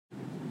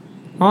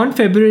On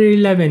February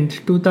 11,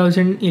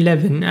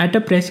 2011, at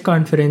a press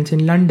conference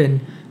in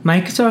London,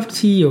 Microsoft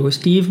CEO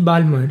Steve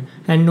Ballmer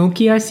and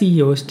Nokia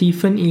CEO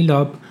Stephen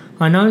Elop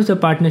announced a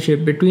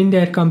partnership between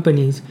their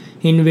companies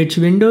in which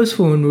Windows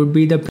Phone would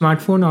be the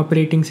smartphone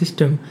operating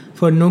system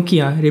for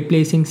Nokia,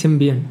 replacing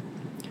Symbian.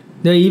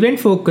 The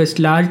event focused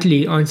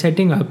largely on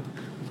setting up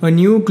a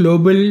new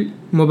global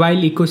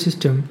mobile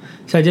ecosystem,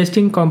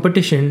 suggesting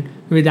competition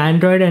with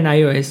Android and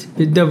iOS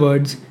with the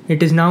words,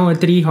 "It is now a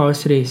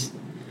three-horse race."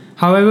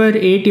 However,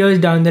 8 years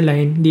down the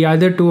line, the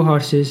other two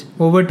horses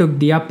overtook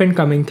the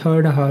up-and-coming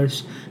third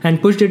horse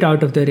and pushed it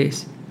out of the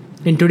race.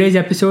 In today's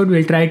episode,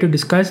 we'll try to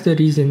discuss the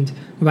reasons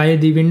why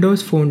the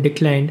Windows Phone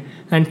declined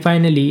and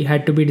finally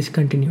had to be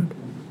discontinued.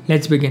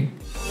 Let's begin.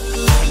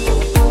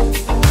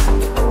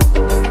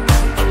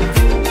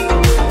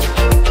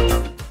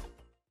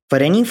 For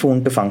any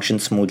phone to function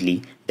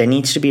smoothly, there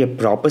needs to be a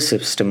proper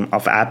system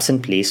of apps in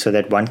place so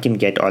that one can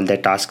get all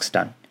their tasks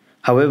done.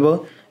 However,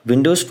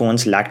 Windows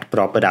phones lacked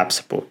proper app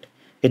support.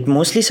 It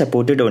mostly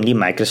supported only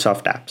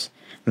Microsoft apps.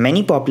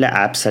 Many popular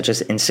apps such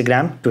as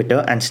Instagram,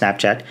 Twitter, and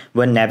Snapchat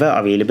were never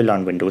available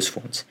on Windows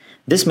phones.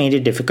 This made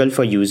it difficult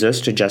for users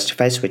to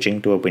justify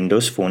switching to a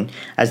Windows phone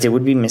as they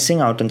would be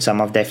missing out on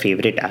some of their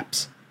favorite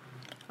apps.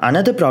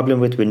 Another problem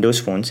with Windows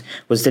phones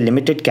was the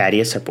limited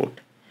carrier support.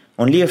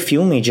 Only a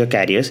few major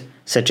carriers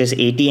such as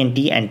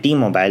AT&T and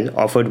T-Mobile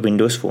offered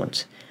Windows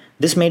phones.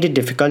 This made it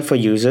difficult for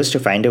users to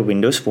find a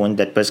Windows phone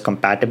that was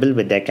compatible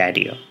with their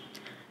carrier.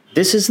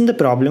 This isn't the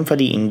problem for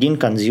the Indian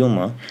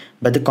consumer,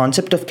 but the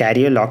concept of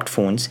carrier-locked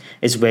phones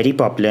is very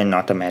popular in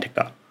North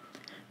America.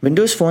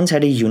 Windows phones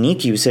had a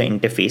unique user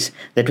interface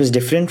that was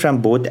different from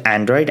both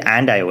Android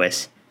and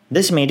iOS.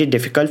 This made it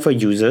difficult for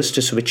users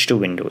to switch to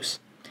Windows,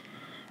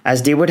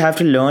 as they would have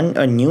to learn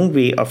a new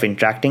way of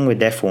interacting with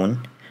their phone.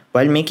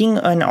 While making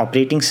an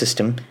operating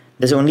system,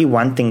 there's only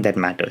one thing that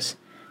matters: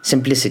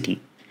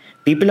 simplicity.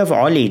 People of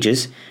all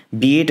ages,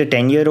 be it a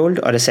 10-year-old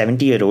or a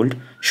 70-year-old,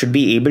 should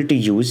be able to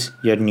use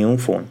your new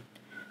phone.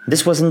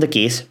 This wasn't the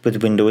case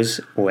with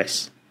Windows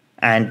OS,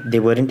 and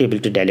they weren't able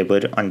to deliver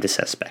on this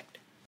aspect.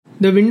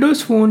 The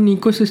Windows Phone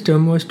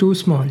ecosystem was too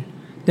small.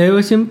 There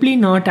were simply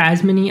not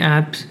as many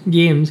apps,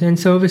 games, and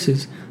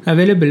services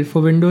available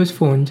for Windows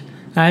phones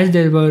as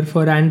there were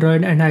for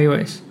Android and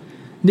iOS.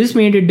 This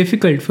made it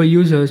difficult for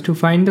users to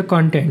find the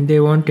content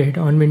they wanted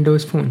on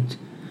Windows phones.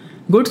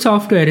 Good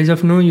software is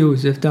of no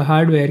use if the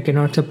hardware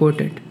cannot support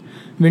it.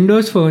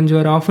 Windows phones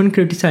were often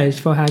criticized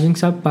for having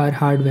subpar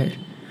hardware.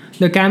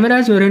 The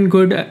cameras weren't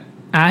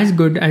as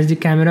good as the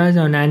cameras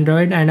on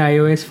Android and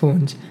iOS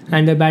phones,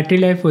 and the battery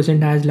life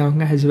wasn't as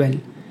long as well.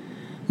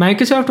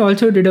 Microsoft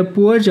also did a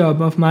poor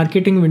job of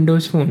marketing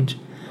Windows phones.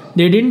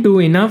 They didn't do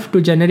enough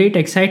to generate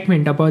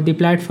excitement about the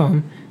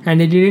platform, and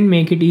they didn't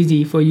make it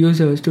easy for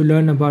users to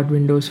learn about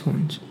Windows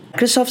phones.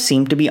 Microsoft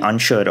seemed to be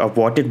unsure of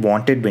what it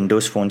wanted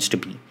Windows phones to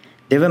be.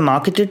 They were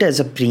marketed as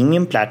a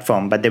premium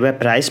platform, but they were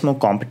priced more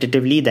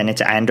competitively than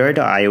its Android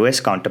or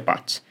iOS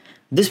counterparts.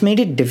 This made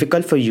it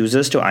difficult for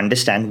users to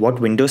understand what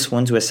Windows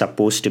phones were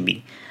supposed to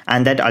be,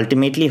 and that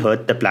ultimately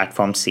hurt the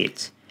platform's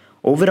sales.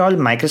 Overall,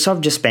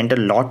 Microsoft just spent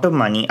a lot of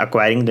money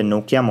acquiring the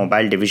Nokia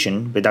mobile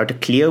division without a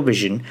clear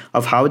vision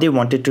of how they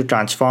wanted to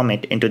transform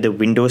it into the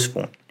Windows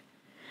phone.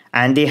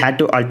 And they had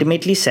to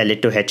ultimately sell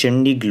it to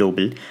HMD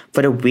Global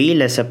for a way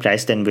lesser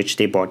price than which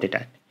they bought it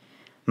at.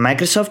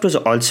 Microsoft was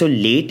also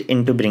late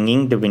into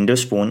bringing the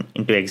Windows Phone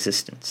into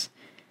existence.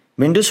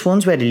 Windows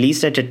phones were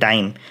released at a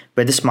time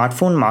where the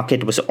smartphone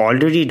market was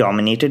already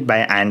dominated by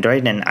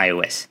Android and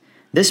iOS.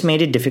 This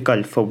made it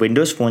difficult for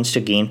Windows phones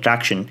to gain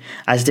traction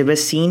as they were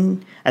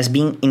seen as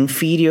being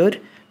inferior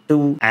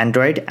to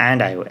Android and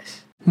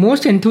iOS.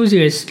 Most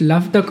enthusiasts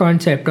loved the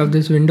concept of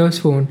this Windows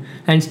Phone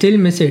and still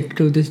miss it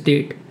to this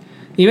date.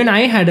 Even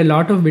I had a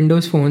lot of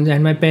Windows phones,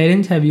 and my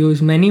parents have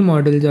used many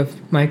models of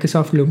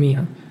Microsoft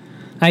Lumia.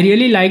 I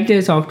really liked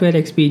their software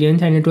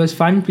experience, and it was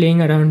fun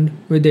playing around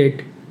with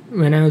it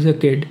when I was a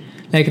kid,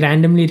 like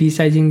randomly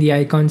resizing the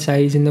icon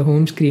size in the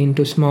home screen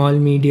to small,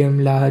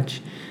 medium, large,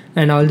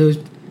 and all those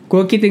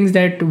quirky things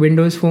that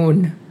Windows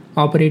Phone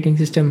operating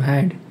system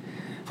had.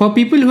 For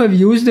people who have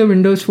used the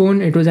Windows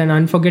Phone, it was an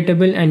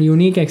unforgettable and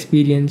unique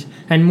experience,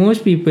 and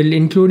most people,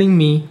 including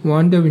me,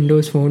 want the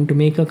Windows Phone to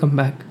make a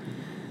comeback.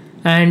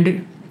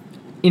 And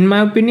in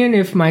my opinion,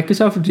 if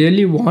Microsoft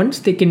really wants,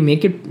 they can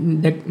make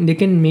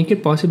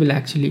it possible.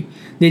 Actually,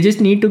 they just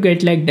need to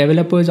get like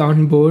developers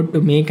on board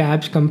to make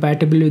apps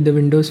compatible with the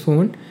Windows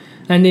Phone,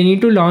 and they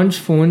need to launch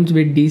phones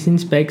with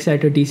decent specs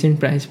at a decent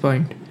price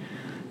point.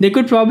 They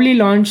could probably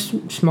launch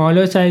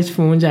smaller size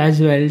phones as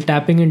well,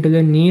 tapping into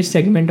the niche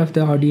segment of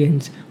the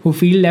audience who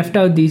feel left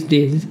out these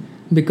days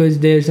because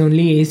there's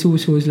only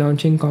Asus who's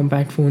launching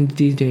compact phones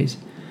these days.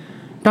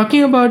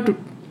 Talking about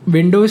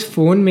Windows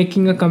Phone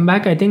making a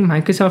comeback, I think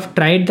Microsoft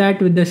tried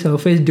that with the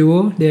Surface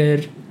Duo, their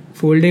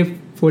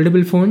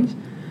foldable phones,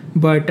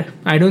 but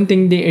I don't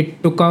think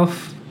it took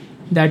off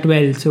that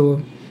well.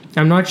 So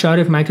I'm not sure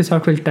if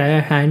Microsoft will try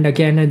a hand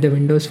again at the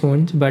Windows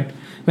phones, but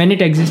when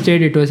it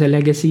existed, it was a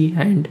legacy,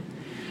 and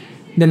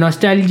the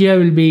nostalgia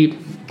will be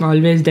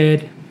always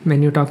there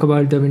when you talk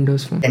about the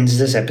Windows Phone. Ends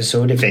this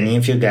episode. If any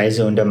of you guys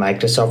owned a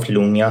Microsoft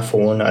Lumia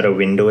phone or a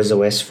Windows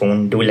OS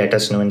phone, do let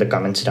us know in the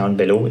comments down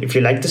below. If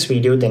you like this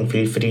video, then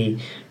feel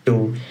free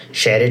to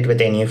share it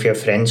with any of your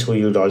friends who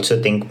you'd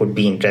also think would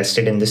be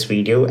interested in this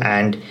video.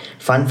 And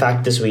fun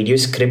fact, this video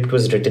script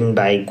was written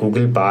by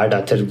Google Bard.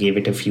 Athar gave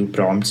it a few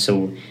prompts,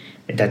 so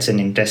that's an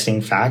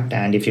interesting fact.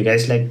 And if you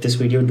guys like this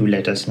video, do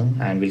let us know,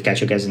 and we'll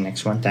catch you guys in the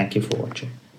next one. Thank you for watching.